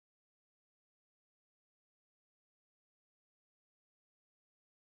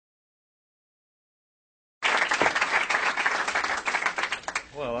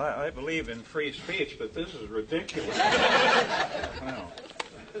Well, I believe in free speech, but this is ridiculous. Well,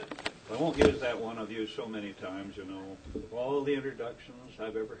 I won't use that one I've used so many times, you know. Of all the introductions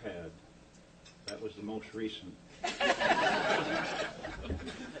I've ever had, that was the most recent.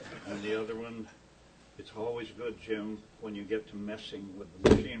 And the other one, it's always good, Jim, when you get to messing with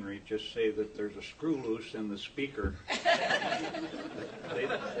the machinery, just say that there's a screw loose in the speaker. They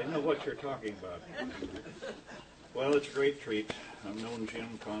know what you're talking about. Well, it's a great treat. I've known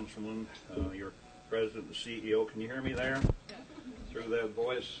Jim Consulman, your president and CEO. Can you hear me there? Yeah. Through that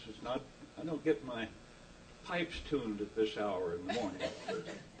voice. It's not, I don't get my pipes tuned at this hour in the morning.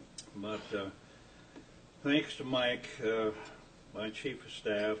 But thanks to Mike, my chief of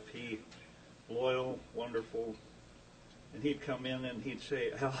staff, he loyal, wonderful, and he'd come in and he'd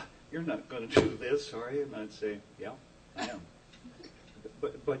say, "Al, you're not going to do this, are you?" And I'd say, "Yeah, I am."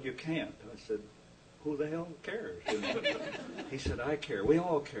 But you can't. I said, "Who the hell cares?" And he said, "I care. We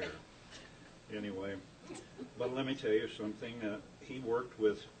all care." Anyway, but let me tell you something. He worked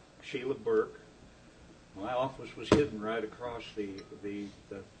with Sheila Burke. My office was hidden right across the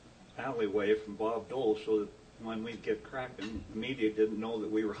alleyway from Bob Dole, so that when we'd get cracking, the media didn't know that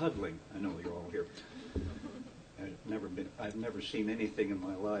we were huddling. I know you're all here. I've never seen anything in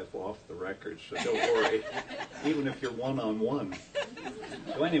my life off the record, so don't worry, even if you're one-on-one.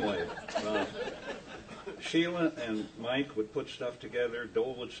 So anyway, Sheila and Mike would put stuff together.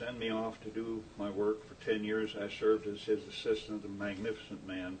 Dole would send me off to do my work. For 10 years, I served as his assistant, a magnificent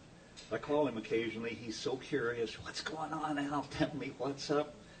man. I call him occasionally. He's so curious. "What's going on, Al? Tell me what's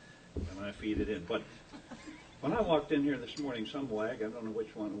up." And I feed it in. But when I walked in here this morning, some wag, I don't know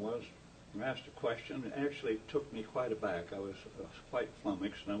which one it was, asked a question. It actually took me quite aback. I was quite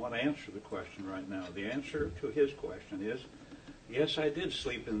flummoxed, and I want to answer the question right now. The answer to his question is, yes, I did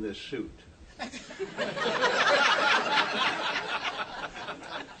sleep in this suit.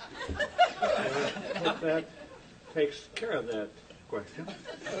 But that takes care of that question.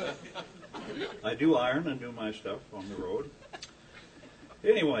 I do iron and do my stuff on the road.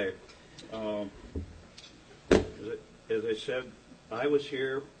 Anyway, as I said, I was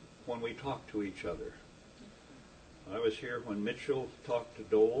here when we talked to each other. I was here when Mitchell talked to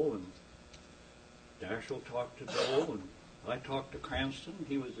Dole, and Daschle talked to Dole, and I talked to Cranston.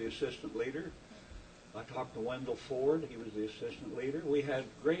 He was the assistant leader. I talked to Wendell Ford. He was the assistant leader. We had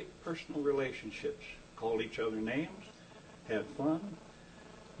great personal relationships, called each other names, had fun,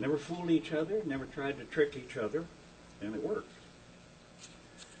 never fooled each other, never tried to trick each other, and it worked.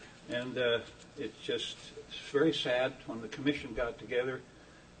 And it's very sad when the commission got together.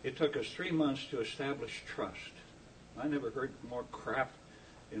 It took us 3 months to establish trust. I never heard more crap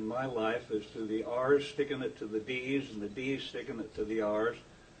in my life as to the R's sticking it to the D's and the D's sticking it to the R's.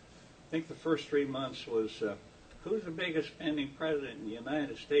 I think the first 3 months was, who's the biggest spending president in the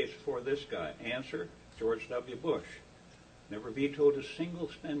United States before this guy? Answer, George W. Bush. Never vetoed a single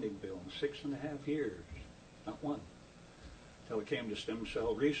spending bill in 6.5 years. Not one. Until it came to stem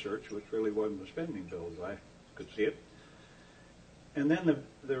cell research, which really wasn't a spending bill as I could see it. And then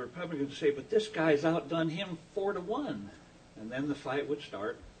the Republicans would say, "But this guy's outdone him 4-1. And then the fight would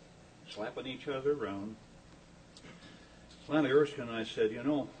start, slapping each other around. Finally, Erskine and I said, "You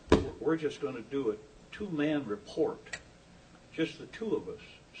know, we're just going to do a 2-man report, just the 2 of us,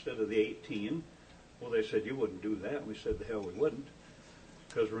 instead of the 18. Well, they said, "You wouldn't do that." And we said, "The hell we wouldn't,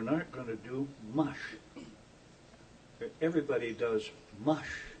 because we're not going to do mush." Everybody does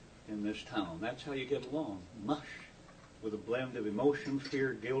mush in this town. That's how you get along, mush, with a blend of emotion,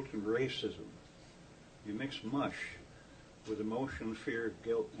 fear, guilt, and racism. You mix mush with emotion, fear,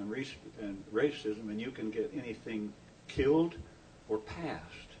 guilt, and racism, and you can get anything killed or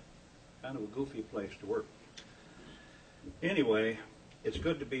passed. Kind of a goofy place to work. Anyway, it's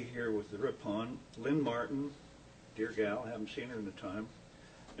good to be here with the Ripon. Lynn Martin, dear gal, I haven't seen her in a time,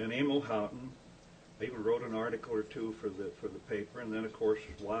 and Emil Houghton. I even wrote an article or 2 for the paper, and then, of course,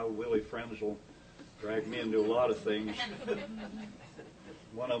 Wild Willie Frenzel dragged me into a lot of things.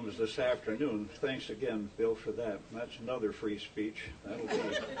 One of them is this afternoon. Thanks again, Bill, for that. That's another free speech. That'll be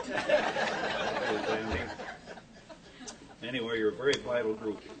dandy. Anyway, you're a very vital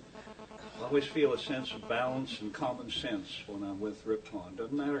group. I always feel a sense of balance and common sense when I'm with Ripon.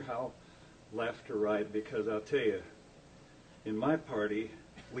 Doesn't matter how left or right, because I'll tell you, in my party,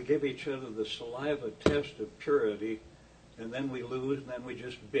 we give each other the saliva test of purity, and then we lose, and then we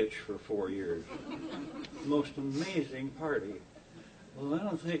just bitch for 4 years. Most amazing party. Well, I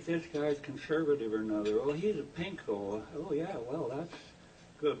don't think this guy's conservative or another. Oh, he's a pinko. Oh, yeah, well, that's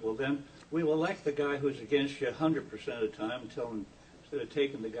good. Well, then we'll elect the guy who's against you 100% of the time instead of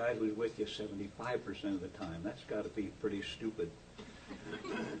taking the guy who's with you 75% of the time. That's got to be pretty stupid.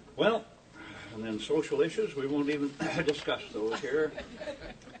 Well, and then social issues, we won't even discuss those here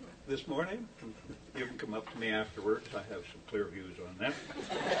this morning. You can come up to me afterwards. I have some clear views on that.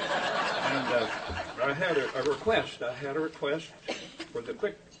 And I had a request. I had a request for the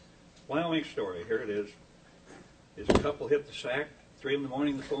quick Wyoming story. Here it is. Is a couple hit the sack, 3 in the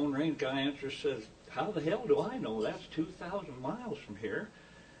morning, the phone rings, guy answers, says, "How the hell do I know? That's 2,000 miles from here."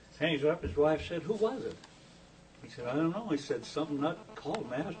 Hangs up, his wife said, "Who was it?" He said, "I don't know." He said, "Some nut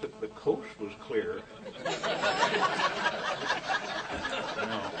called and asked if the coast was clear."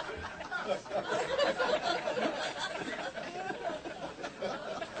 No.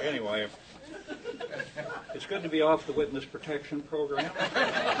 Anyway, it's good to be off the witness protection program.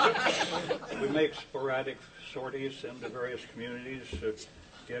 We make sporadic sorties into various communities,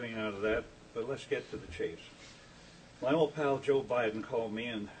 getting out of that, but let's get to the chase. My old pal Joe Biden called me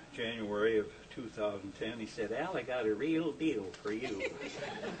in January of 2010. He said, "Al, I got a real deal for you."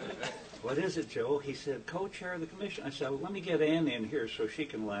 "What is it, Joe?" He said, "Co-chair of the commission." I said, "Well, let me get Ann in here so she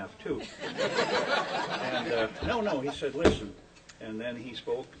can laugh too." And no, he said, "Listen." And then he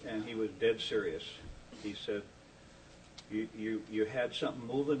spoke, and he was dead serious. He said, you had something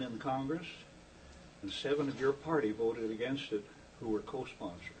moving in Congress, and 7 of your party voted against it who were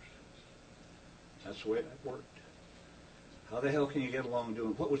co-sponsors. That's the way it worked. How the hell can you get along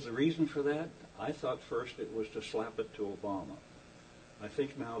doing? What was the reason for that? I thought first it was to slap it to Obama. I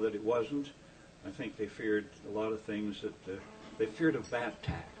think now that it wasn't. I think they feared a lot of things that they feared a VAT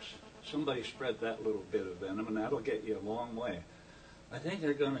tax. Somebody spread that little bit of venom, and that'll get you a long way. I think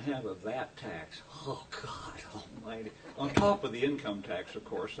they're going to have a VAT tax. Oh, God almighty. On top of the income tax, of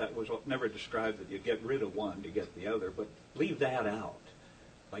course. That was never described that you get rid of one to get the other, but leave that out,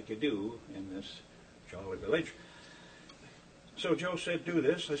 like you do in this jolly village. So Joe said, "Do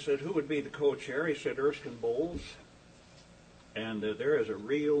this." I said, "Who would be the co-chair?" He said, "Erskine Bowles." And there is a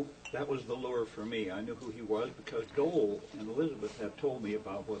real, that was the lure for me. I knew who he was because Dole and Elizabeth had told me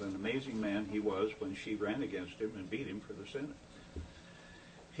about what an amazing man he was when she ran against him and beat him for the Senate.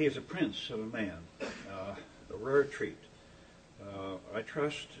 He is a prince of a man, a rare treat. I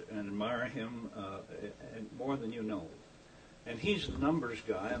trust and admire him and more than you know. And he's the numbers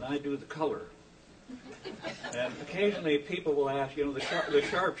guy, and I do the color. And occasionally people will ask, the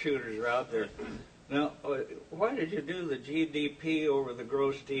sharpshooters are out there. Now, why did you do the GDP over the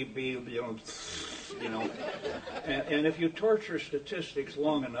gross DB? And if you torture statistics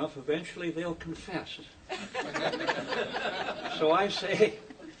long enough, eventually they'll confess. So I say,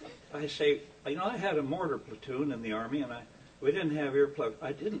 I had a mortar platoon in the Army, and we didn't have earplugs.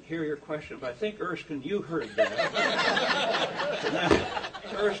 I didn't hear your question, but I think, Erskine, you heard that. And then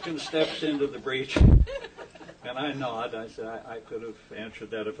Erskine steps into the breach, and I nod. I said, I could have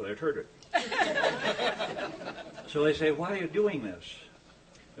answered that if I'd heard it. So they say, "Why are you doing this?"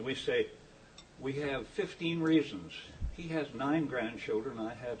 And we say, "We have 15 reasons." He has 9 grandchildren,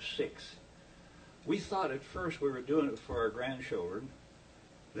 I have 6. We thought at first we were doing it for our grandchildren.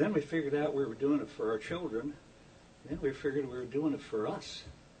 Then we figured out we were doing it for our children. Then we figured we were doing it for us,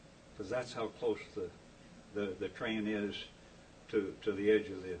 because that's how close the train is to the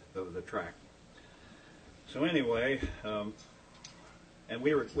edge of the track. So anyway, and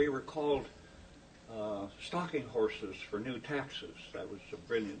we were called stocking horses for new taxes. That was a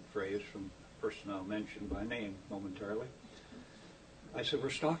brilliant phrase from a person I'll mention by name momentarily. I said, "We're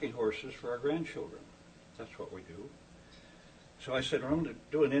stocking horses for our grandchildren. That's what we do." So I said, "We're not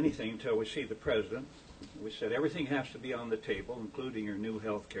doing anything until we see the president." We said, "Everything has to be on the table, including your new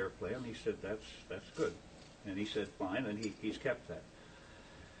health care plan." He said, that's good. And he said, "Fine," and he's kept that.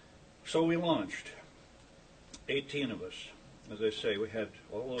 So we launched, 18 of us. As I say, we had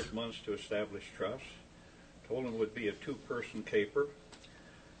all those months to establish trust. Told him it would be a 2-person caper.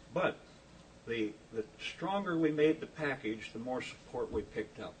 But the stronger we made the package, the more support we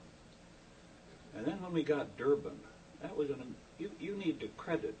picked up. And then when we got Durbin, that was you need to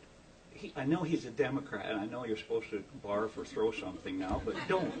credit. I know he's a Democrat, and I know you're supposed to barf or throw something now, but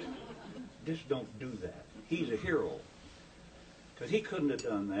just don't do that. He's a hero. Because he couldn't have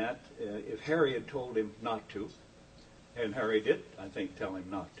done that if Harry had told him not to. And Harry did, I think, tell him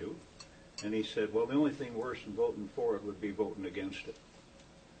not to. And he said, well, the only thing worse than voting for it would be voting against it.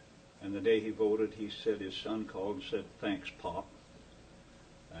 And the day he voted, he said his son called and said, "Thanks, Pop."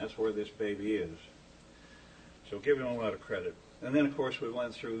 That's where this baby is. So give him a lot of credit. And then, of course, we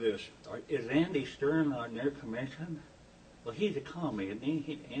went through this. Is Andy Stern on their commission? Well, he's a commie, isn't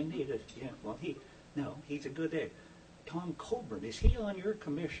he? He's a good egg. Tom Coburn, is he on your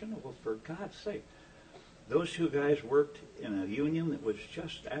commission? Well, for God's sake. Those 2 guys worked in a union that was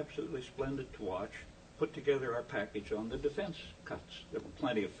just absolutely splendid to watch. put together our package on the defense cuts. There were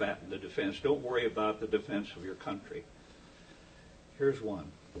plenty of fat in the defense. Don't worry about the defense of your country. Here's one.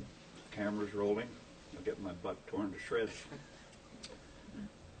 Camera's rolling. I'll get my butt torn to shreds.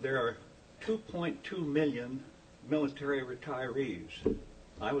 There are 2.2 million military retirees.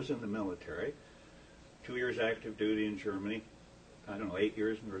 I was in the military, 2 years active duty in Germany, 8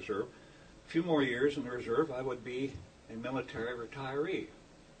 years in the reserve. A few more years in the reserve, I would be a military retiree.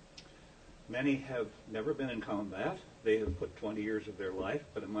 Many have never been in combat. They have put 20 years of their life,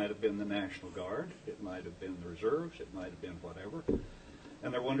 but it might have been the National Guard, it might have been the reserves, it might have been whatever.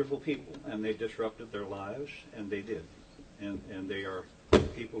 And they're wonderful people, and they disrupted their lives, and they did. And they are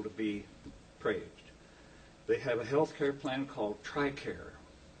people to be praised. They have a health care plan called TRICARE.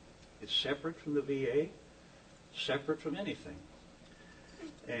 It's separate from the VA, separate from anything.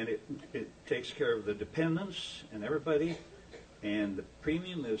 And it takes care of the dependents and everybody, and the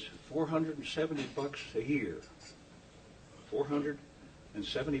premium is $470 a year.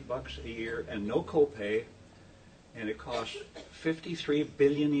 $470 a year, and no copay, and it costs $53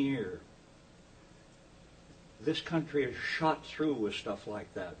 billion a year. This country is shot through with stuff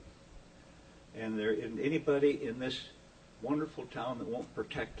like that. And there isn't anybody in this wonderful town that won't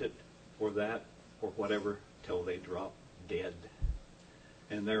protect it for that or whatever till they drop dead.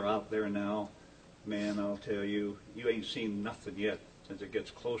 And they're out there now. Man, I'll tell you, you ain't seen nothing yet as it gets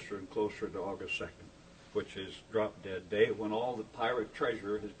closer and closer to August 2nd, which is drop dead day, when all the pirate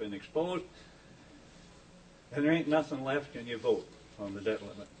treasure has been exposed and there ain't nothing left and you vote on the debt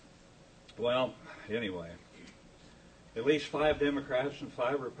limit. Well, anyway, at least 5 Democrats and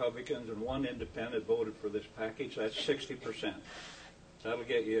 5 Republicans and 1 independent voted for this package. That's 60%. That'll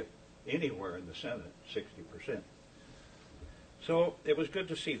get you anywhere in the Senate, 60%. So it was good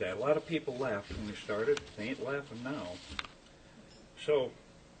to see that. A lot of people laughed when we started. They ain't laughing now. So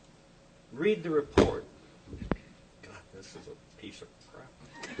read the report. God, this is a piece of crap.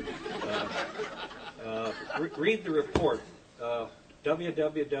 Read the report,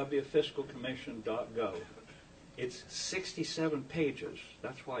 www.fiscalcommission.gov. It's 67 pages.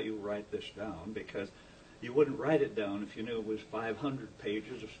 That's why you write this down, because you wouldn't write it down if you knew it was 500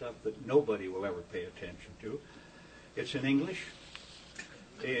 pages of stuff that nobody will ever pay attention to. It's in English.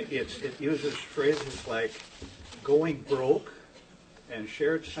 It uses phrases like going broke and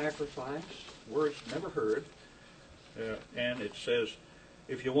shared sacrifice, words never heard. And it says,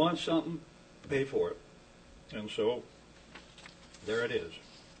 if you want something, pay for it. And so, there it is.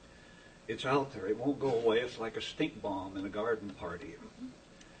 It's out there. It won't go away. It's like a stink bomb in a garden party.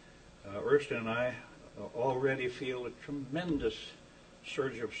 Erskine and I already feel a tremendous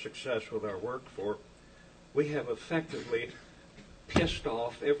surge of success with our work, for we have effectively pissed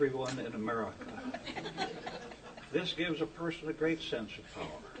off everyone in America. This gives a person a great sense of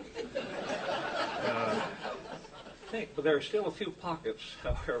power. But there are still a few pockets,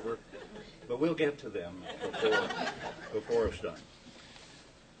 however, but we'll get to them before it's done.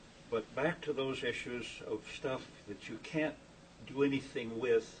 But back to those issues of stuff that you can't do anything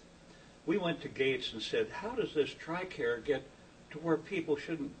with. We went to Gates and said, how does this TRICARE get to where people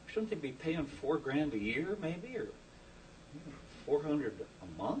shouldn't they be paying $4,000 a year maybe, or $400 a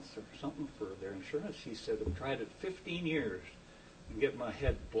month or something for their insurance? He said, I've tried it 15 years and get my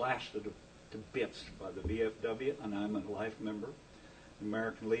head blasted to bits by the VFW, and I'm a life member.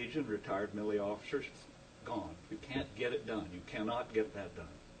 American Legion, retired military officers, gone. You can't get it done. You cannot get that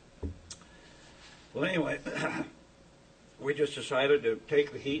done. Well, anyway, we just decided to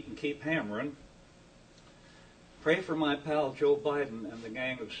take the heat and keep hammering. Pray for my pal Joe Biden and the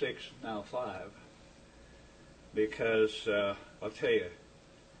gang of 6, now 5, because I'll tell you,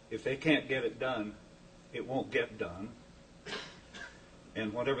 if they can't get it done, it won't get done.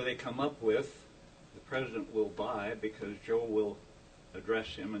 And whatever they come up with, the president will buy, because Joe will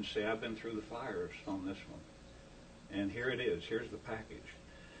address him and say, I've been through the fires on this one. And here it is. Here's the package.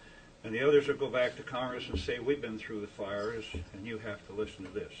 And the others will go back to Congress and say, we've been through the fires, and you have to listen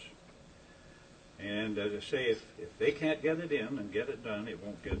to this. And as I say, if they can't get it in and get it done, it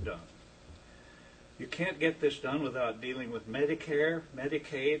won't get done. You can't get this done without dealing with Medicare,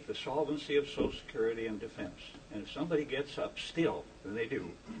 Medicaid, the solvency of Social Security, and defense. And if somebody gets up still, then they do.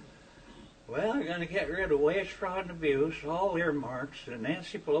 Well, they're going to get rid of waste, fraud, and abuse, all earmarks,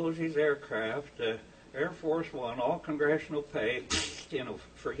 Nancy Pelosi's aircraft, Air Force One, all congressional pay.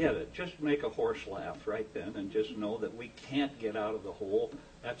 Forget it. Just make a horse laugh right then and just know that we can't get out of the hole.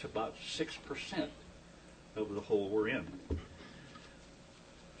 That's about 6% of the hole we're in.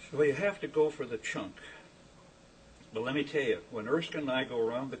 So you have to go for the chunk. But let me tell you, when Erskine and I go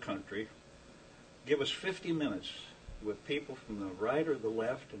around the country, give us 50 minutes with people from the right or the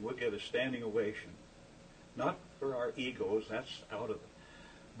left, and we'll get a standing ovation. not for our egos, that's out of it.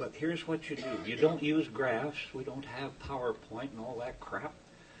 But here's what you do. You don't use graphs. We don't have PowerPoint and all that crap.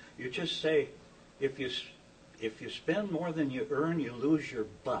 You just say, if you spend more than you earn, you lose your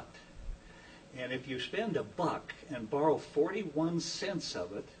butt. And if you spend $1 and borrow 41 cents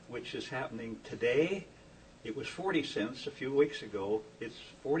of it, which is happening today, it was 40 cents a few weeks ago, it's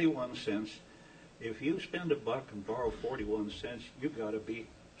 41 cents. If you spend $1 and borrow 41 cents, you've got to be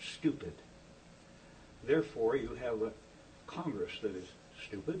stupid. Therefore, you have a Congress that is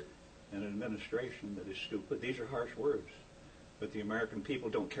stupid and an administration that is stupid. These are harsh words, but the American people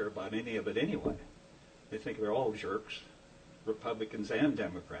don't care about any of it anyway. They think they're all jerks, Republicans and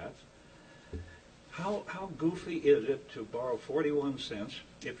Democrats. How goofy is it to borrow 41 cents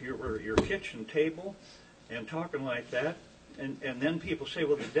if you were at your kitchen table and talking like that, and then people say,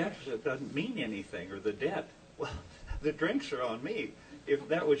 well, the deficit doesn't mean anything, or the debt. Well, the drinks are on me. If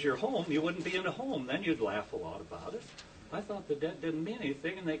that was your home, you wouldn't be in a home. Then you'd laugh a lot about it. I thought the debt didn't mean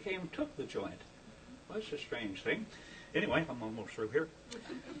anything, and they came and took the joint. Well, that's a strange thing. Anyway, I'm almost through here.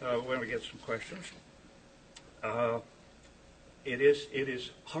 We're going to get some questions. It is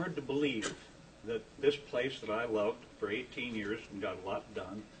hard to believe that this place that I loved for 18 years and got a lot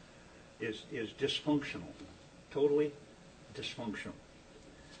done is dysfunctional, totally dysfunctional.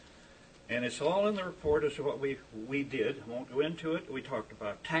 And it's all in the report as to what we did. I won't go into it. We talked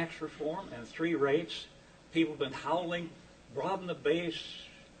about tax reform and 3 rates. People have been howling, broaden the base,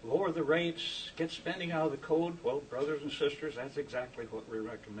 lower the rates, get spending out of the code. Well, brothers and sisters, that's exactly what we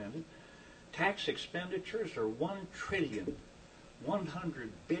recommended. Tax expenditures are $1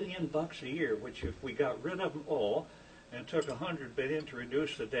 billion a year, which if we got rid of them all and took $100 billion to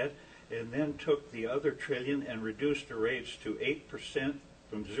reduce the debt, and then took the other $1 trillion and reduced the rates to 8%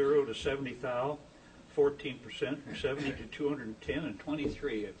 from 0 to 70,000, 14% from 70 to 210, and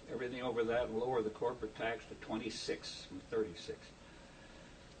 23 if everything over that, and lower the corporate tax to 26 from 36.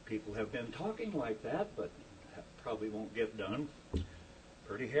 People have been talking like that, but that probably won't get done.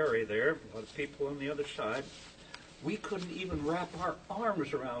 Pretty hairy there. A lot of people on the other side. We couldn't even wrap our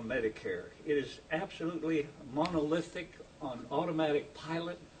arms around Medicare. It is absolutely monolithic on automatic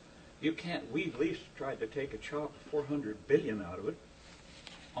pilot. You can't, we at least tried to take a chop of $400 billion out of it.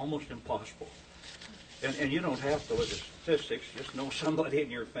 Almost impossible. And you don't have to look at statistics. Just know somebody in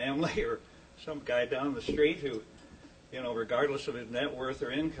your family or some guy down the street who, you know, regardless of his net worth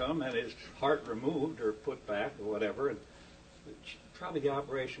or income, had his heart removed or put back or whatever. And probably the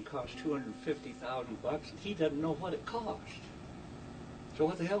operation cost $250,000, and he doesn't know what it cost. So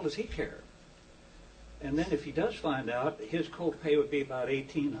what the hell does he care? And then if he does find out, his copay would be about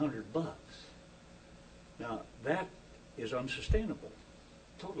 $1,800. Now that is unsustainable,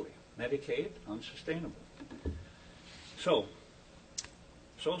 totally. Medicaid, unsustainable. So,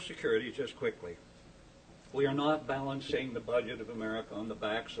 Social Security, just quickly. We are not balancing the budget of America on the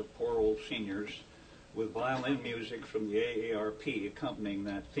backs of poor old seniors with violin music from the AARP accompanying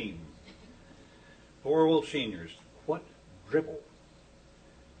that theme. Poor old seniors, what dribble.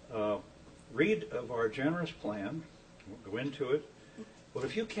 Read of our generous plan. We'll go into it. Well,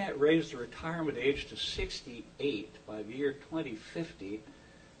 if you can't raise the retirement age to 68 by the year 2050,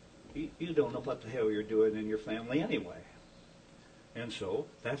 you don't know what the hell you're doing in your family anyway. And so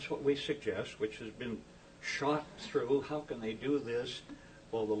that's what we suggest, which has been shot through. How can they do this?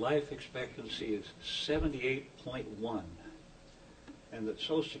 Well, the life expectancy is 78.1. And that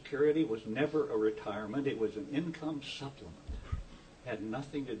Social Security was never a retirement. It was an income supplement. Had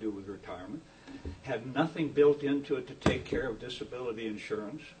nothing to do with retirement. Had nothing built into it to take care of disability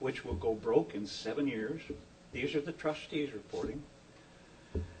insurance, which will go broke in 7 years. These are the trustees reporting.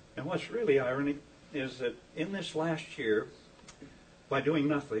 And what's really ironic is that in this last year, by doing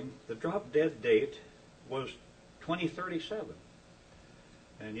nothing, the drop dead date was 2037.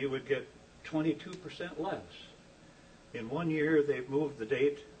 And you would get 22% less. In 1 year, they've moved the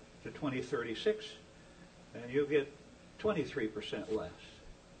date to 2036, and you get 23% less.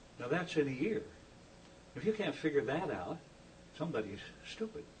 Now that's in a year. If you can't figure that out, somebody's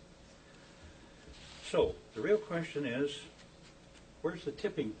stupid. So the real question is, where's the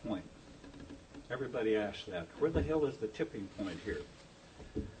tipping point? Everybody asks that. Where the hell is the tipping point here?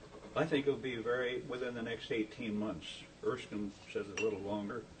 I think it'll be within the next 18 months. Erskine says a little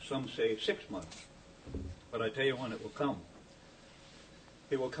longer. Some say 6 months. But I tell you when it will come.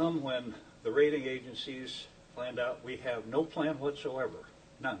 It will come when the rating agencies find out we have no plan whatsoever.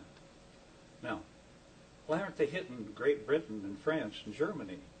 None. Now, why aren't they hitting Great Britain and France and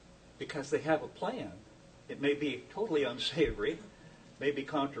Germany? Because they have a plan. It may be totally unsavory, may be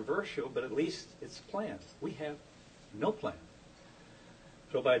controversial, but at least it's a plan. We have no plan.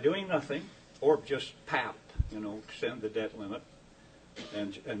 So by doing nothing or just PAP, extend the debt limit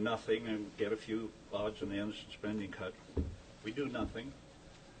and nothing and get a few odds and ends spending cut. We do nothing.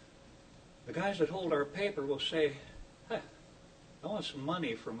 The guys that hold our paper will say, hey, I want some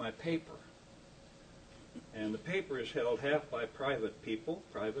money for my paper. And the paper is held half by private people,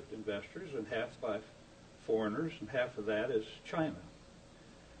 private investors, and half by foreigners, and half of that is China.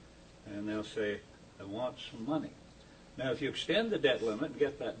 And they'll say, I want some money. Now, if you extend the debt limit and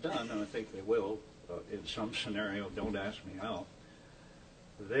get that done, and I think they will in some scenario, don't ask me how,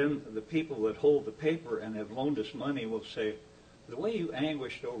 then the people that hold the paper and have loaned us money will say, the way you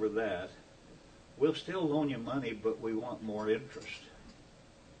anguished over that, we'll still loan you money, but we want more interest.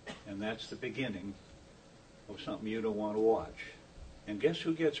 And that's the beginning of something you don't want to watch. And guess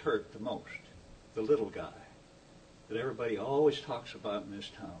who gets hurt the most? The little guy that everybody always talks about in this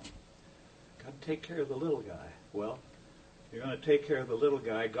town. Got to take care of the little guy. Well, you're going to take care of the little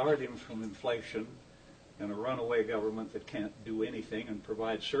guy, guard him from inflation and a runaway government that can't do anything and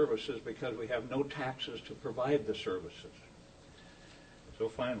provide services because we have no taxes to provide the services. So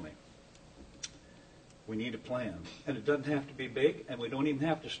finally, we need a plan. And it doesn't have to be big, and we don't even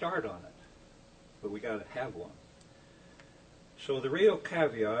have to start on it. But we got to have one. So the real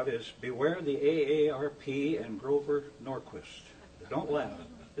caveat is beware the AARP and Grover Norquist. Don't laugh.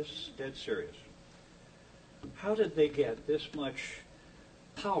 This is dead serious. How did they get this much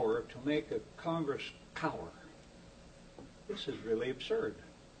power to make a Congress cower? This is really absurd.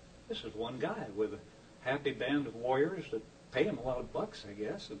 This is one guy with a happy band of warriors that pay him a lot of bucks, I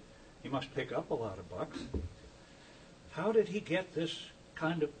guess, and he must pick up a lot of bucks. How did he get this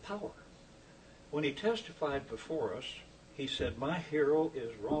kind of power? When he testified before us, he said, my hero is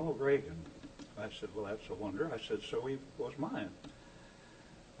Ronald Reagan. I said, well, that's a wonder. I said, so he was mine.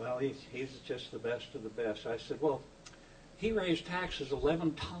 Well, he's just the best of the best. I said, well, he raised taxes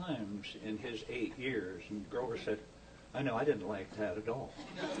 11 times in his 8 years. And Grover said, I know, I didn't like that at all.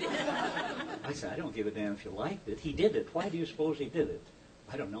 I said, I don't give a damn if you liked it. He did it. Why do you suppose he did it?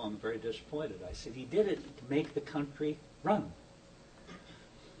 I don't know. I'm very disappointed. I said, he did it to make the country run.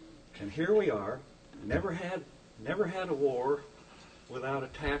 And here we are, never had a war without a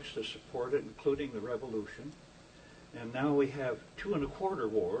tax to support it, including the revolution. And now we have 2 1/4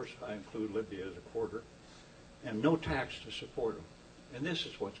 wars, I include Libya as a quarter, and no tax to support them. And this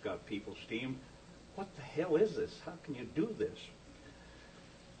is what's got people steamed. What the hell is this? How can you do this?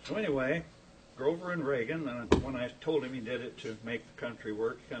 So anyway, Grover and Reagan, when I told him he did it to make the country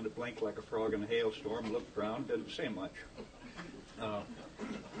work, he kind of blinked like a frog in a hailstorm, looked around, didn't say much.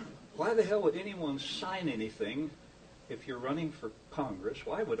 Why the hell would anyone sign anything if you're running for Congress?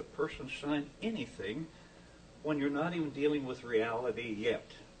 Why would a person sign anything when you're not even dealing with reality yet?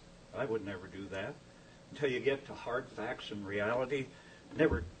 I would never do that. Until you get to hard facts and reality,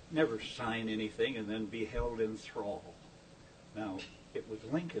 never sign anything and then be held in thrall. Now, it was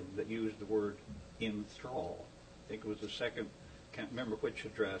Lincoln that used the word in thrall. I think it was the second, can't remember which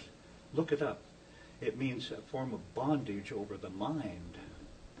address. Look it up. It means a form of bondage over the mind.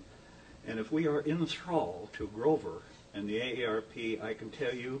 And if we are in thrall to Grover and the AARP, I can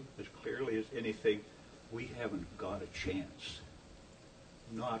tell you as clearly as anything, we haven't got a chance.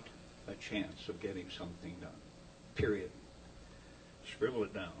 Not a chance of getting something done. Period. Scribble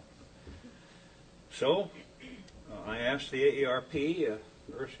it down. So, I asked the AARP,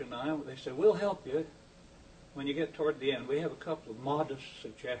 Ursula and I, they said, we'll help you when you get toward the end. We have a couple of modest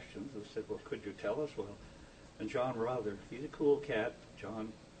suggestions. I said, well, could you tell us? Well, and John Rother, he's a cool cat.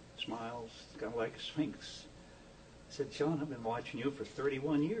 John smiles, kind of like a sphinx. I said, John, I've been watching you for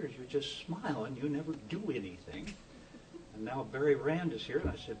 31 years. You just smile and you never do anything. And now Barry Rand is here.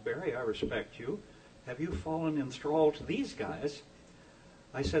 And I said, Barry, I respect you. Have you fallen in thrall to these guys?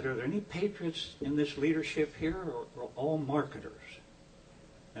 I said, are there any patriots in this leadership here or all marketers?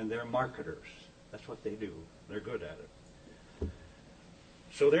 And they're marketers. That's what they do. They're good at it.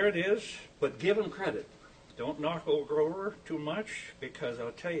 So there it is. But give them credit. Don't knock old Grover too much, because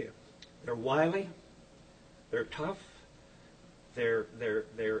I'll tell you, they're wily, they're tough, they're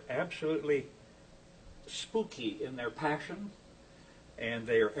absolutely spooky in their passion, and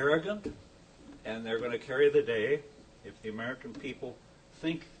they are arrogant, and they're going to carry the day if the American people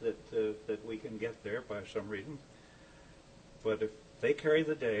think that we can get there by some reason. But if they carry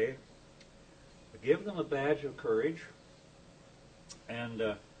the day, give them a badge of courage,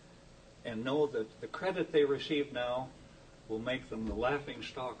 and know that the credit they receive now will make them the laughing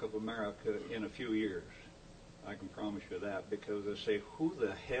stock of America in a few years. I can promise you that, because they say, who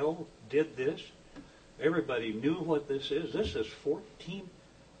the hell did this? Everybody knew what this is. This is 14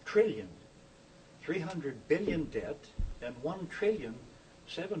 trillion, 300 billion debt, and 1 trillion,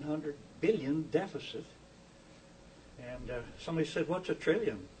 700 billion deficit. And somebody said, "What's a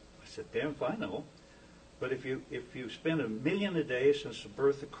trillion?" I said, "Damn if I know. But if you spend $1 million a day since the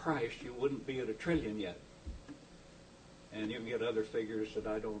birth of Christ, you wouldn't be at a trillion yet." And you can get other figures that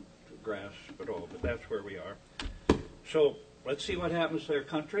I don't grasp at all, but that's where we are. So let's see what happens to their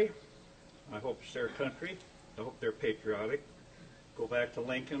country. I hope it's their country. I hope they're patriotic. Go back to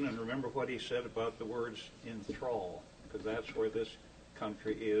Lincoln and remember what he said about the words enthrall, because that's where this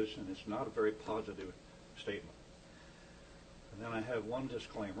country is, and it's not a very positive statement. And then I have one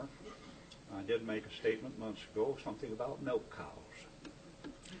disclaimer. I did make a statement months ago, something about milk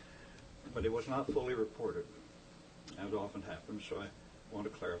cows, but it was not fully reported, as often happens, so I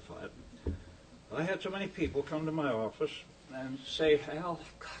want to clarify it. I had so many people come to my office and say, "Al,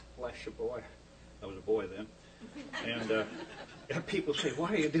 God bless you, boy." I was a boy then. And people say, "Why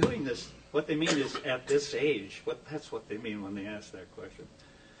are you doing this?" What they mean is, at this age. That's what they mean when they ask that question.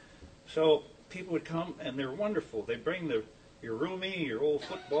 So people would come, and they're wonderful. They bring your roomie, your old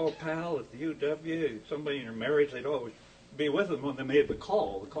football pal at the UW, somebody in your marriage. They'd always be with them when they made the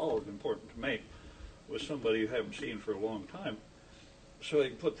call. The call was important to make with somebody you haven't seen for a long time. So they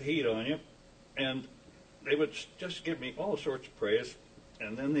could put the heat on you, and they would just give me all sorts of praise,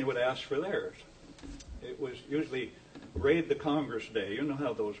 and then they would ask for theirs. It was usually Raid the Congress Day. You know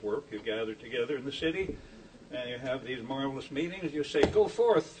how those work. You gather together in the city, and you have these marvelous meetings. You say, "Go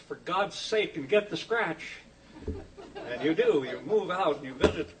forth, for God's sake, and get the scratch." And you do. You move out, and you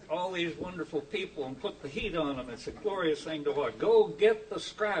visit all these wonderful people and put the heat on them. It's a glorious thing to watch. Go get the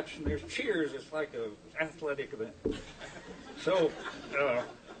scratch, and there's cheers. It's like an athletic event. So,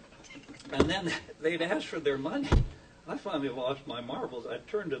 and then they'd ask for their money. I finally lost my marbles. I'd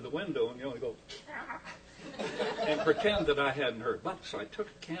turn to the window and go, and pretend that I hadn't heard. But so I took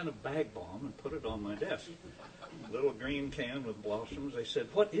a can of Bag Balm and put it on my desk. A little green can with blossoms. They said,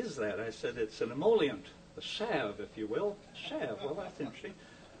 "What is that?" I said, "It's an emollient, a salve, if you will." Salve, well, that's interesting.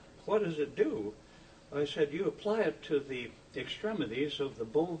 "What does it do?" I said, "You apply it to the extremities of the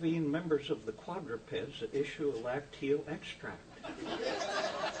bovine members of the quadrupeds that issue a lacteal extract.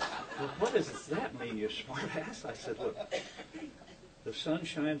 Well, what does that mean, you smart ass? I said, "Look, the sun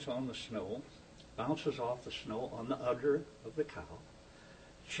shines on the snow, bounces off the snow on the udder of the cow,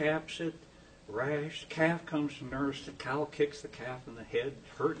 chaps it, rash, the calf comes to nurse, the cow kicks the calf in the head,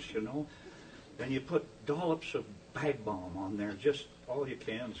 hurts, you know. Then you put dollops of Bag Balm on there, just all you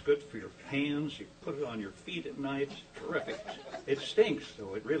can. It's good for your hands. You put it on your feet at night. It's terrific. It stinks,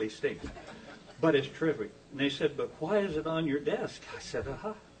 though. It really stinks. But it's terrific." And they said, "But why is it on your desk?" I said,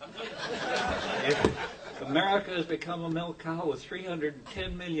 If America has become a milk cow with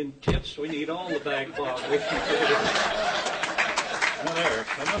 310 million tits, we need all the Bag Balm we can get. Now there,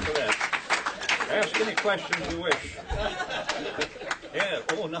 enough of that. Ask any questions you wish. Yeah,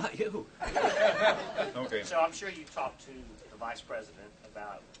 oh, not you. Okay. So I'm sure you talked to the vice president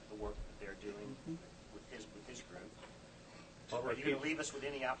about the work that they're doing with his group. Are you going to leave us with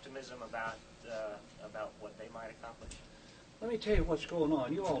any optimism about what they might accomplish? Let me tell you what's going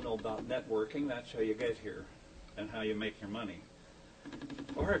on. You all know about networking. That's how you get here and how you make your money.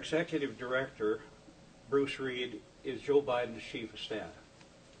 Our executive director, Bruce Reed, is Joe Biden's chief of staff.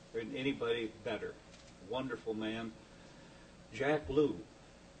 There isn't anybody better. Wonderful man. Jack Lew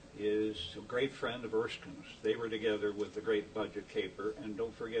is a great friend of Erskine's. They were together with the great budget caper. And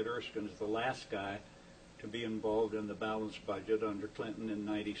don't forget, Erskine's the last guy to be involved in the balanced budget under Clinton in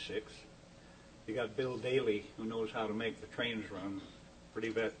 '96. You got Bill Daley, who knows how to make the trains run.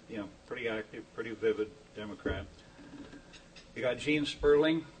 Pretty active, pretty vivid Democrat. You got Gene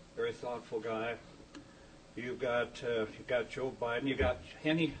Sperling, very thoughtful guy. You've got Joe Biden. You got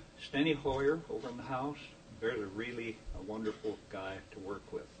Steny Hoyer over in the House. There's a wonderful guy to work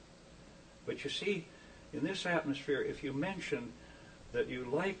with. But you see, in this atmosphere, if you mention that you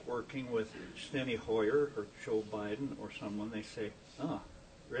like working with Steny Hoyer or Joe Biden or someone, they say, "Oh,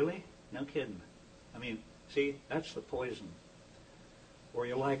 really? No kidding." I mean, see, that's the poison. Or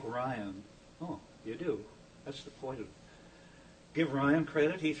you like Ryan. Oh, you do. That's the poison. Give Ryan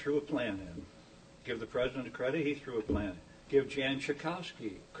credit, he threw a plan in. Give the president credit, he threw a plan in. Give Jan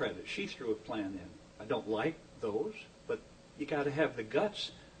Schakowsky credit, she threw a plan in. I don't like those, but you got to have the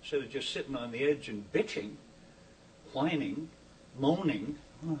guts instead of just sitting on the edge and bitching, whining, moaning.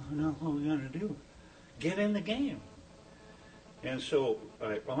 "Oh, no, what are we going to do?" Get in the game. And so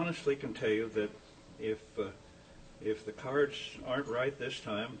I honestly can tell you that if the cards aren't right this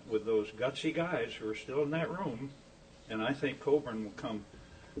time with those gutsy guys who are still in that room, and I think Coburn will come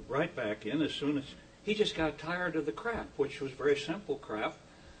right back in as soon as he just got tired of the crap, which was very simple crap.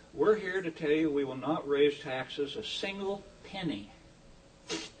 We're here to tell you we will not raise taxes a single penny.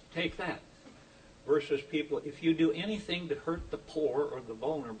 Take that. Versus people, if you do anything to hurt the poor or the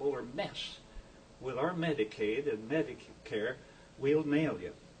vulnerable or mess with our Medicaid and Medicare, we'll nail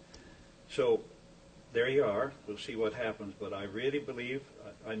you. So there you are. We'll see what happens. But I really believe,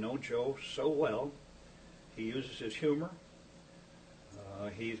 I know Joe so well. He uses his humor.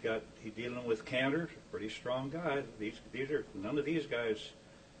 He's dealing with candor. Pretty strong guy. These are none of these guys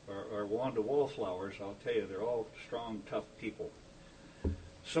are Wanda Wallflowers. I'll tell you, they're all strong, tough people.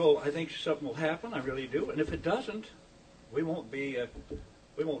 So I think something will happen. I really do. And if it doesn't, we won't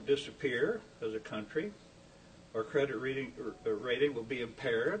disappear as a country. Our credit rating will be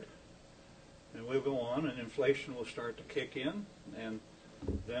impaired, and we'll go on, and inflation will start to kick in, and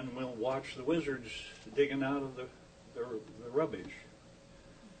then we'll watch the wizards digging out of the rubbish.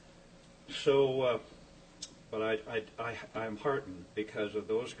 So, but I'm heartened because of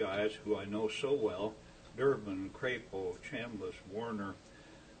those guys who I know so well: Durbin, Crapo, Chambliss, Warner,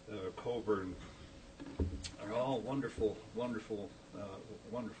 Coburn, are all wonderful, wonderful,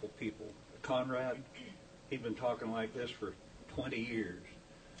 wonderful people. Conrad, he'd been talking like this for 20 years.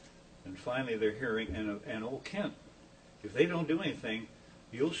 And finally they're hearing, and old Kent, if they don't do anything,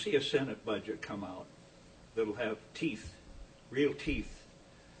 you'll see a Senate budget come out that'll have teeth, real teeth.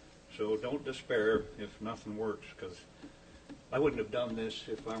 So don't despair if nothing works, because I wouldn't have done this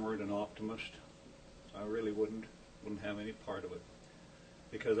if I weren't an optimist. I really wouldn't have any part of it.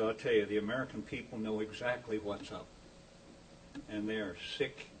 Because I'll tell you, the American people know exactly what's up. And they are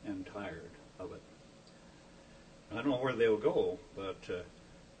sick and tired of it. I don't know where they'll go, but,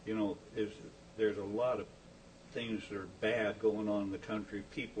 you know, there's a lot of things that are bad going on in the country.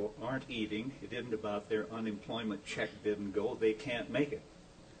 People aren't eating. It isn't about their unemployment check didn't go. They can't make it.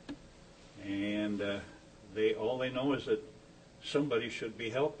 And all they know is that somebody should be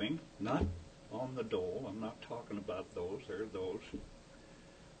helping, not on the dole. I'm not talking about those. There are those.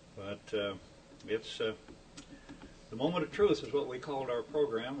 But it's the moment of truth is what we called our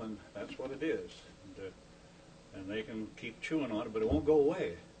program, and that's what it is. And they can keep chewing on it, but it won't go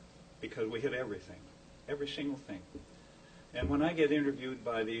away because we hit everything, every single thing. And when I get interviewed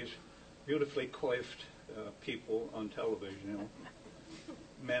by these beautifully coiffed people on television, you know,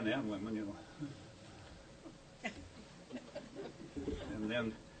 men and women, you know, and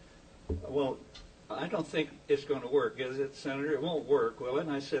then, well, I don't think it's going to work, is it, Senator? It won't work, will it?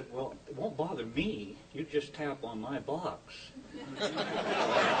 And I said, well, it won't bother me. You just tap on my box.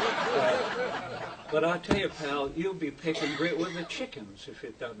 But I'll tell you, pal, you'll be picking grit with the chickens if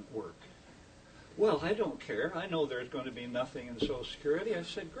it doesn't work. Well, I don't care. I know there's going to be nothing in Social Security. I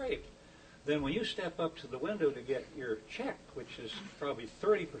said, great. Then when you step up to the window to get your check, which is probably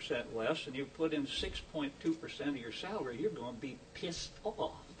 30% less, and you put in 6.2% of your salary, you're going to be pissed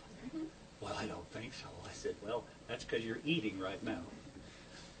off. Well, I don't think so. I said, well, that's because you're eating right now.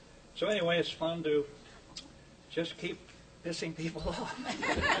 So anyway, it's fun to just keep pissing people off.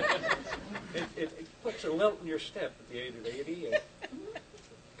 It puts a lilt in your step at the age of 80, a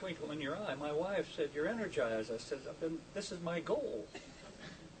twinkle in your eye. My wife said, you're energized. I said, this is my goal.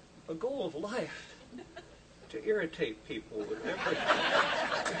 A goal of life, to irritate people with every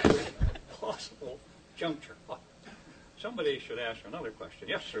possible juncture. Somebody should ask another question.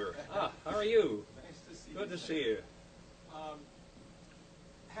 Yes, sir. How are you? Nice to see you. Good to see you.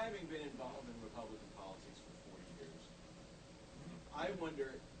 Having been involved in Republican politics for 40 years, I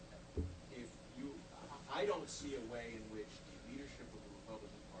wonder if I don't see a way in which the leadership of the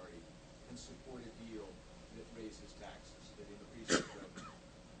Republican Party can support a deal that raises taxes, that increases revenue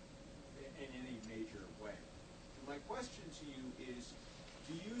in any major way. And my question to you is,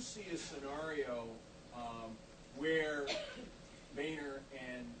 do you see a scenario where Boehner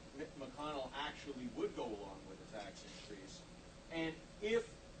and McConnell actually would go along with a tax increase? And if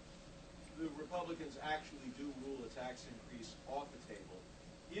the Republicans actually do rule a tax increase off the table,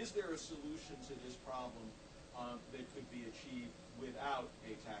 is there a solution to this problem that could be achieved without a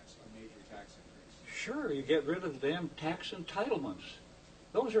major tax increase? Sure, you get rid of the damn tax entitlements.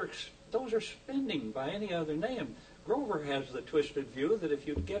 Those are spending by any other name. Grover has the twisted view that if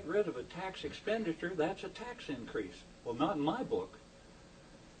you get rid of a tax expenditure, that's a tax increase. Well, not in my book.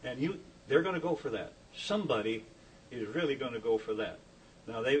 And they're going to go for that. Somebody is really going to go for that.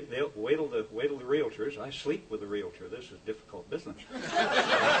 Now they'll wait till the realtors. I sleep with a realtor. This is difficult business.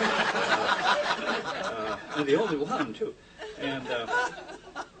 And the only one too. And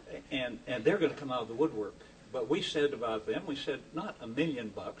they're going to come out of the woodwork. But we said about them, we said not $1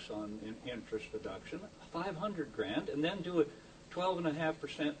 million on interest deduction, $500,000, and then do a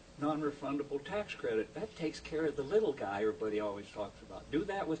 12.5% non-refundable tax credit. That takes care of the little guy everybody always talks about. Do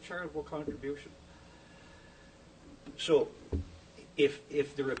that with charitable contribution. So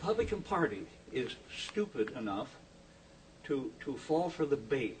if the Republican Party is stupid enough to fall for the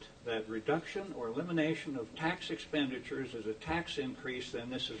bait that reduction or elimination of tax expenditures is a tax increase, then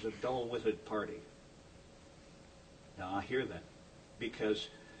this is a dull-witted party. Now, I hear that, because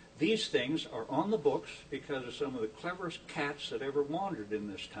these things are on the books because of some of the cleverest cats that ever wandered in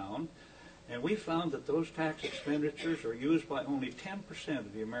this town, and we found that those tax expenditures are used by only 10%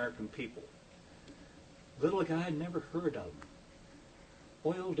 of the American people. Little guy never heard of them.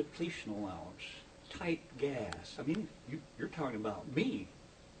 Oil depletion allowance, tight gas. I mean, you're talking about me.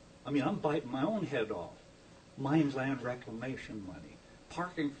 I mean, I'm biting my own head off. Mines land reclamation money,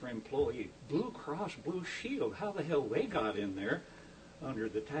 parking for employees, Blue Cross Blue Shield. How the hell they got in there under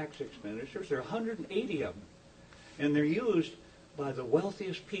the tax expenditures? There are 180 of them, and they're used by the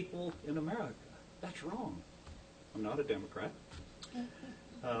wealthiest people in America. That's wrong. I'm not a Democrat.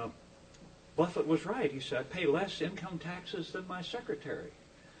 Buffett was right. He said, I pay less income taxes than my secretary.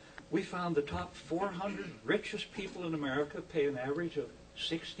 We found the top 400 richest people in America pay an average of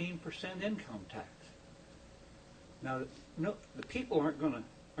 16% income tax. Now, no, the people aren't going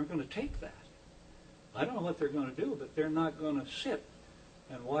to take that. I don't know what they're going to do, but they're not going to sit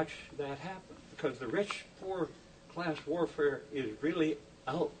and watch that happen, because the rich-poor class warfare is really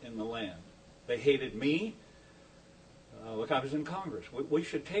out in the land. They hated me. Look, I was in Congress. We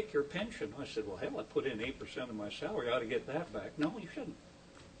should take your pension. I said, well, hell, I put in 8% of my salary. I ought to get that back. No, you shouldn't.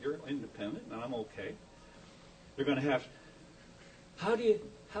 You're independent, and I'm okay. They're going to have. How do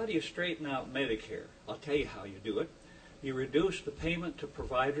you straighten out Medicare? I'll tell you how you do it. You reduce the payment to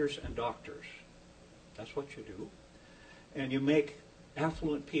providers and doctors. That's what you do. And you make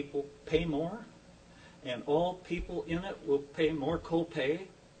affluent people pay more, and all people in it will pay more co-pay,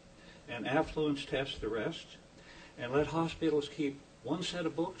 and affluence test the rest, and let hospitals keep one set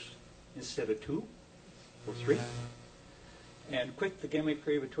of books instead of 2 or 3, and quit the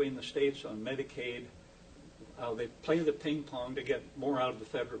gimmickry between the states on Medicaid. They play the ping pong to get more out of the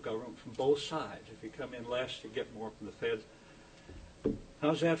federal government from both sides. If you come in less, you get more from the feds.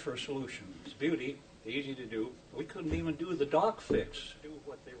 How's that for a solution? It's beauty, easy to do. We couldn't even do the doc fix, do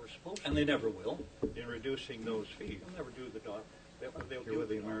what they were supposed to, and they never will, in reducing those fees. They'll never do the doc. They'll do with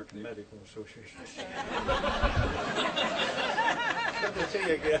the American Medical Association. Good to see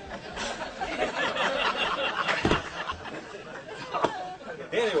you again.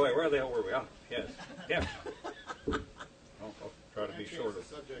 Anyway, where the hell were we? Oh, yes. Yeah. I'll try to be shorter.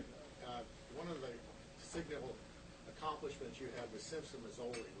 Subject. One of the signal accomplishments you had with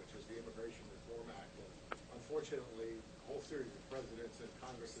Simpson-Mazzoli, which is the Immigration Reform Act, and unfortunately, a whole series of presidents and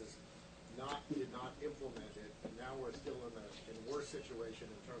Congresses did not implement it, and now we're still in a worse situation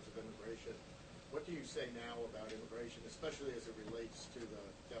in terms of immigration. What do you say now about immigration, especially as it relates to the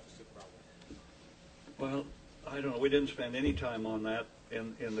deficit problem? Well, I don't know. We didn't spend any time on that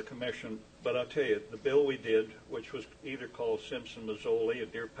in the commission, but I'll tell you, the bill we did, which was either called Simpson-Mazzoli, a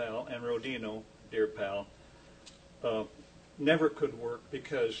dear pal, and Rodino, dear pal, never could work,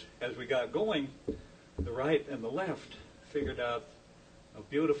 because as we got going, the right and the left figured out a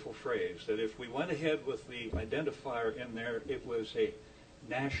beautiful phrase, that if we went ahead with the identifier in there, it was a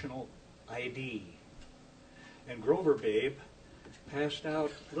national ID. And Grover Babe passed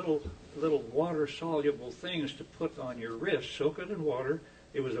out little water-soluble things to put on your wrist, soak it in water.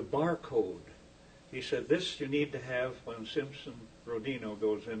 It was a barcode. He said, this you need to have when Simpson-Rodino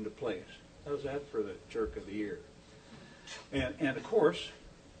goes into place. How's that for the jerk of the year? And of course,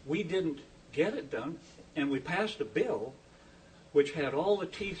 we didn't get it done, and we passed a bill which had all the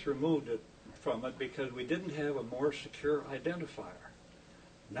teeth removed from it because we didn't have a more secure identifier.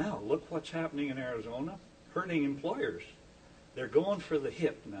 Now, look what's happening in Arizona, hurting employers. They're going for the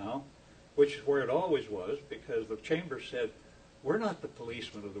hip now, which is where it always was, because the chamber said, we're not the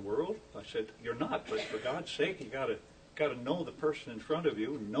policemen of the world. I said, you're not, but for God's sake, you got to know the person in front of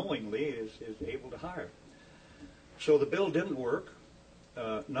you knowingly is able to hire. So the bill didn't work.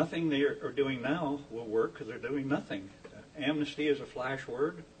 Nothing they are doing now will work because they're doing nothing. Amnesty is a flash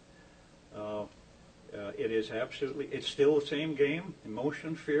word. It is absolutely, it's still the same game.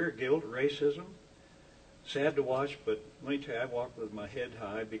 Emotion, fear, guilt, racism. Sad to watch, but let me tell you, I walked with my head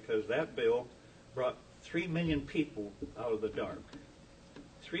high because that bill brought 3 million people out of the dark.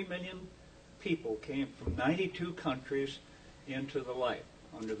 3 million people came from 92 countries into the light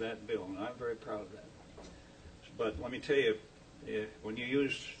under that bill, and I'm very proud of that. But let me tell you, when you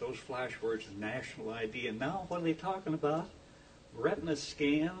use those flash words, national ID, and now what are they talking about? Retina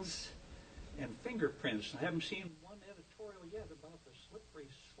scans and fingerprints. I haven't seen one editorial yet about the slippery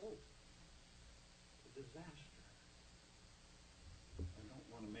slope. A disaster. I don't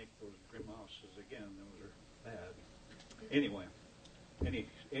want to make those grimaces again. Those are bad. Anyway,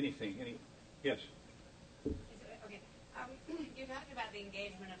 anything, yes. Okay. You talked about the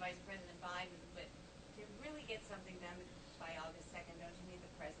engagement of Vice President Biden, but to really get something done by August 2nd, don't you need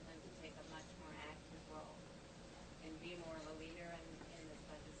the president to take a much more active role and be more of a leader in this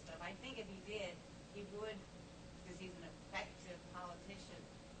budget stuff? I think if he did, he would, because he's an effective politician,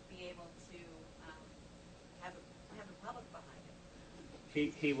 be able to have the public behind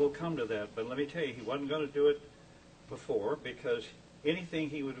him. He will come to that, but let me tell you, he wasn't going to do it before, because anything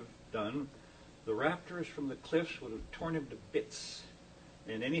he would have done, the raptors from the cliffs would have torn him to bits.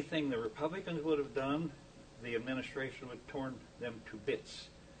 And anything the Republicans would have done, the administration would have torn them to bits.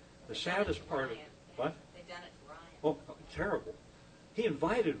 The saddest part of what? They've done it to Ryan. Oh, terrible. He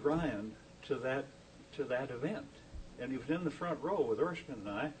invited Ryan to that event, and he was in the front row with Erskine and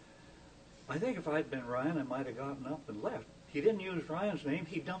I. I think if I'd been Ryan, I might have gotten up and left. He didn't use Ryan's name.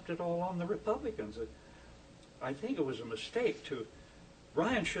 He dumped it all on the Republicans. I think it was a mistake to...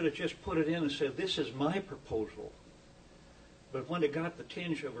 Ryan should have just put it in and said, this is my proposal. But when it got the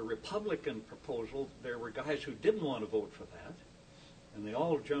tinge of a Republican proposal, there were guys who didn't want to vote for that, and they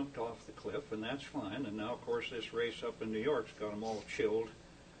all jumped off the cliff, and that's fine. And now, of course, this race up in New York's got them all chilled,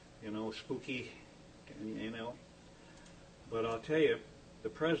 spooky, But I'll tell you, the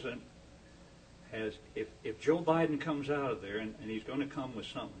president has, if Joe Biden comes out of there, and he's going to come with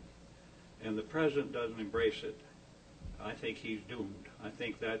something, and the president doesn't embrace it, I think he's doomed. I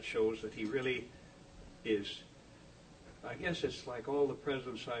think that shows that he really is, I guess it's like all the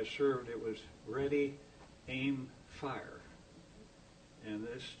presidents I served, it was ready, aim, fire. And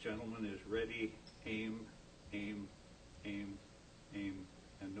this gentleman is ready, aim, aim, aim, aim,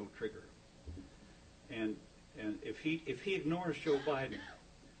 and no trigger. And if he ignores Joe Biden,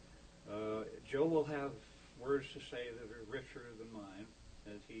 Joe will have words to say that are richer than mine,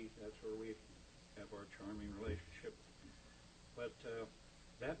 that's where we have our charming relationship. But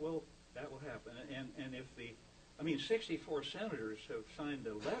that will happen. And if 64 senators have signed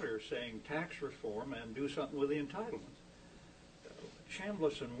a letter saying tax reform and do something with the entitlements.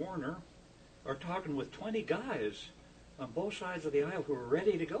 Chambliss and Warner are talking with 20 guys on both sides of the aisle who are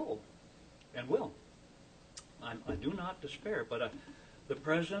ready to go, and will. I do not despair, but the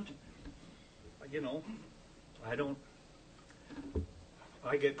president, I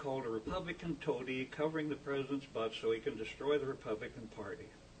get called a Republican toady covering the president's butt so he can destroy the Republican Party.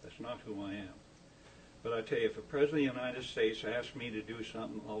 That's not who I am. But I tell you, if a president of the United States asks me to do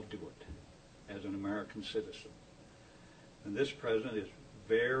something, I'll do it as an American citizen. And this president is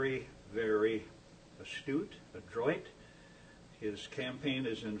very, very astute, adroit. His campaign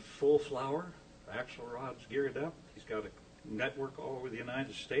is in full flower. Axelrod's geared up. He's got a network all over the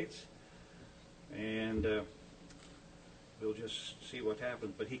United States. And we'll just see what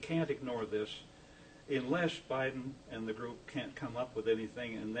happens. But he can't ignore this unless Biden and the group can't come up with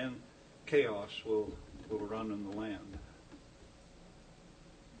anything, and then chaos will run in the land.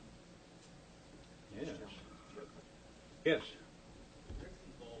 Yes. Yes. What are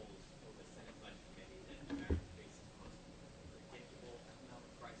some goals for the Senate Budget Committee that America faces most? Predictable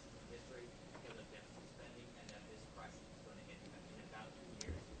economic crisis in history, because of deficit spending, and that this crisis is going to end in about 2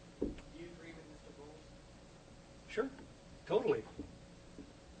 years. Do you agree with Mr. Bowles? Sure. Totally.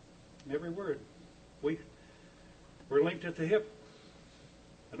 Every word. We're linked at the hip.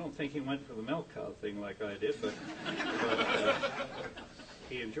 I don't think he went for the milk cow thing like I did, but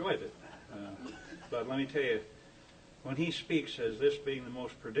he enjoyed it. But let me tell you, when he speaks as this being the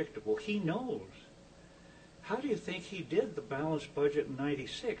most predictable, he knows. How do you think he did the balanced budget in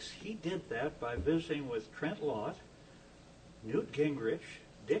 '96? He did that by visiting with Trent Lott, Newt Gingrich,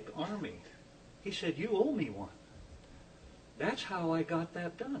 Dick Armey. He said, you owe me one. That's how I got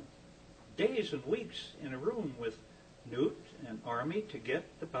that done. Days and weeks in a room with Newt and Army to get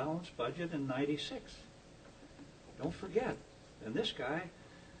the balanced budget in '96. Don't forget. And this guy,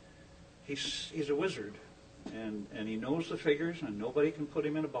 he's a wizard, and he knows the figures, and nobody can put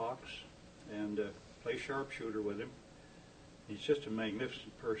him in a box and play sharpshooter with him. He's just a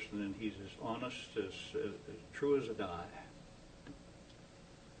magnificent person, and he's as honest, as true as a die.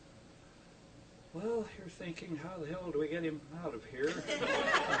 Well, you're thinking, how the hell do we get him out of here?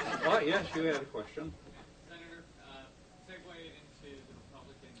 Oh, yes, you had a question. Senator, segue into the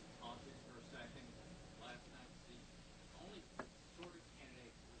Republican politics for a second. Last night, the only sort of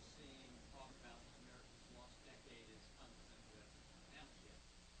candidate we're seeing talk about America's lost decade is unsenator announced yet.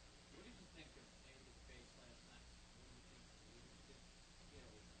 What did you think of David's debate last night? What do you think the leadership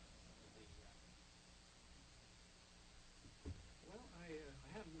skills of the Well, I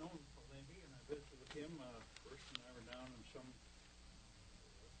hadn't known Lindy, and I visited with him. First and I were down in some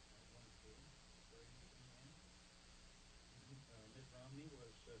one thing, very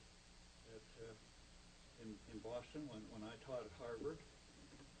in Boston when I taught at Harvard.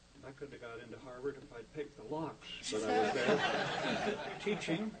 I couldn't have got into Harvard if I'd picked the locks, but I was there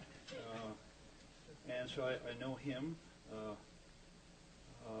teaching, and so I know him. I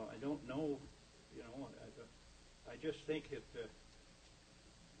don't know, I just think it,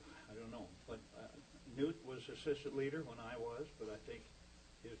 I don't know, but Newt was assistant leader when I was, but I think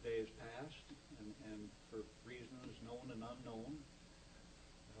his day is past, and for reasons known and unknown.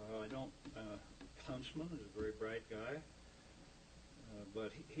 Huntsman is a very bright guy,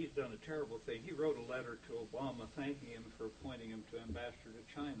 but he's done a terrible thing. He wrote a letter to Obama thanking him for appointing him to ambassador to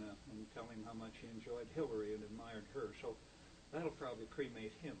China and telling him how much he enjoyed Hillary and admired her. So that'll probably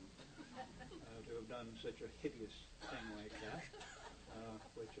cremate him to have done such a hideous thing like that,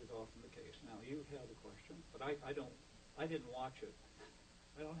 which is often the case. Now, you had a question, but I didn't watch it.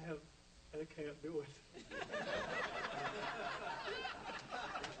 I can't do it.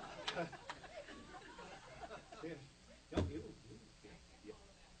 Yeah. No,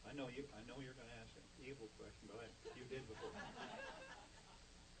 yeah. I know you're going to ask an evil question, but you did before.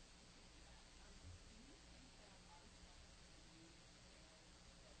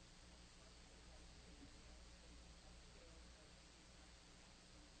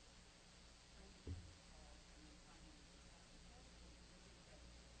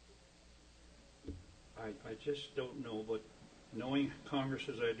 I just don't know, but knowing Congress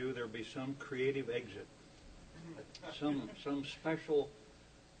as I do, there'll be some creative exit, some special,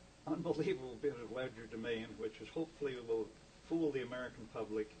 unbelievable bit of legerdemain, which is hopefully will fool the American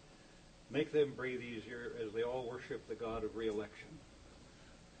public, make them breathe easier as they all worship the God of re-election.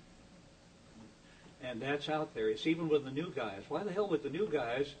 And that's out there. It's even with the new guys. Why the hell would the new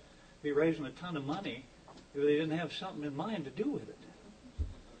guys be raising a ton of money if they didn't have something in mind to do with it?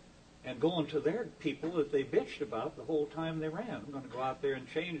 And going to their people that they bitched about the whole time they ran. I'm going to go out there and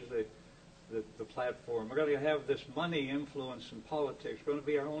change the platform. We're going to have this money influence in politics. We're going to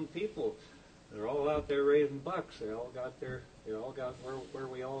be our own people. They're all out there raising bucks. They all got where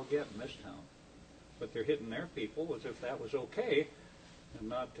we all get in this town. But they're hitting their people as if that was okay, and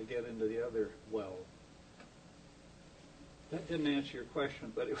not to get into the other well. That didn't answer your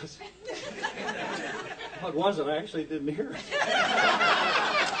question, but it was. What was it? I actually didn't hear it.